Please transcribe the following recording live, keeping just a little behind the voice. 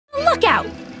Look out!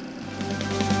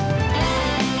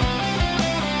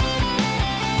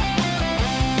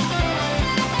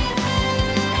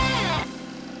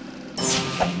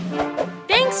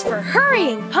 Thanks for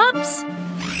hurrying, pups!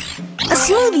 A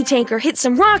smoothie tanker hit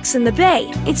some rocks in the bay.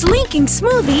 It's leaking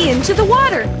smoothie into the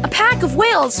water. A pack of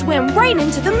whales swam right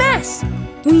into the mess.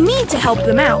 We need to help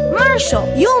them out.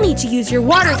 Marshall, you'll need to use your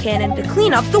water cannon to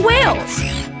clean up the whales.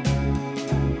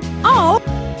 Oh!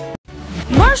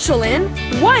 Marshall in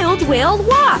Wild Whale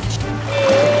Watch.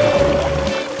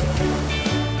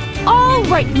 All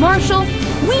right, Marshall.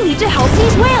 We need to help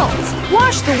these whales.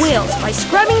 Wash the whales by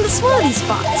scrubbing the smoothie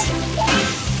spots.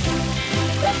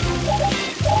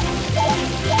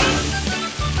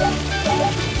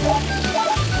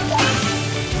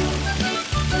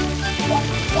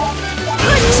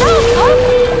 Good job, Pup!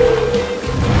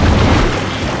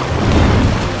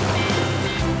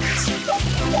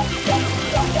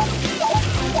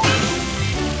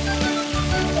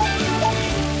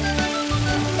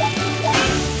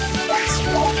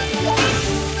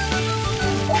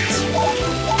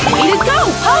 Way to go,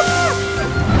 Pup!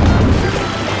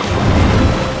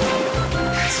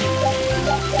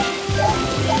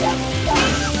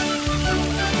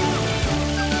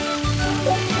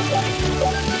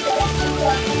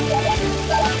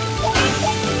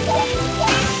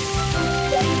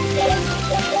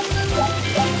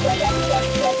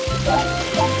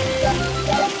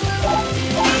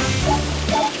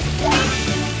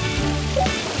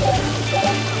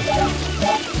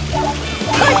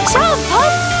 Good job,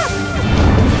 Pup!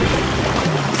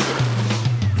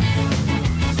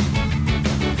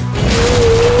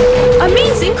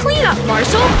 Amazing cleanup,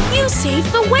 Marshall! You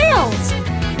saved the whales!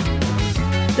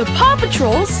 The Paw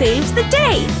Patrol saves the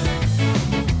day!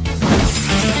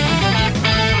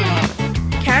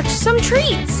 Catch some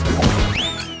treats!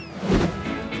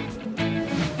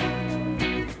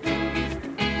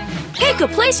 Pick a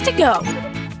place to go!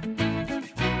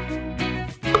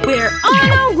 We're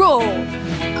on a roll!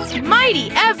 Mighty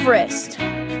Everest!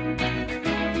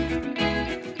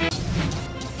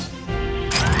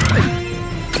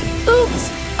 Oops!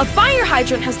 A fire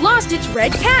hydrant has lost its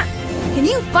red cap! Can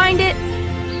you find it?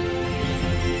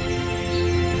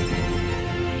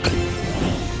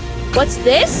 What's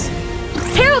this?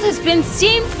 Harold has been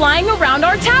seen flying around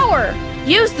our tower!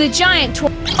 Use the giant toy.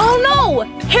 Oh no!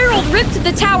 Harold ripped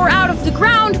the tower out of the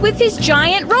ground with his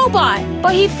giant robot!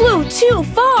 But he flew too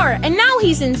far, and now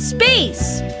he's in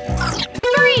space!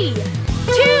 3,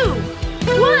 2,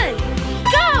 1,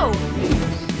 go!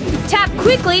 Tap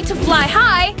quickly to fly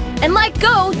high, and let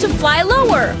go to fly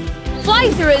lower. Fly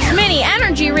through as many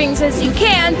energy rings as you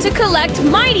can to collect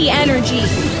mighty energy.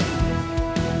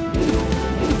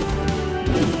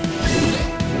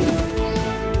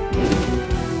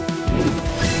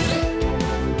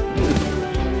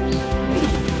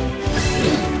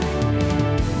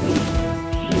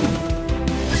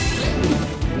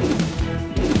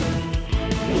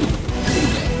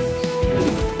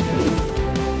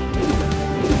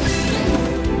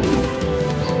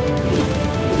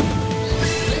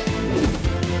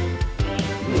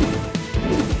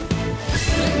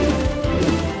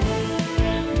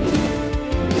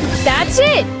 That's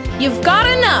it! You've got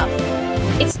enough!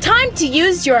 It's time to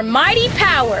use your mighty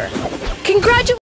power! Congratulations!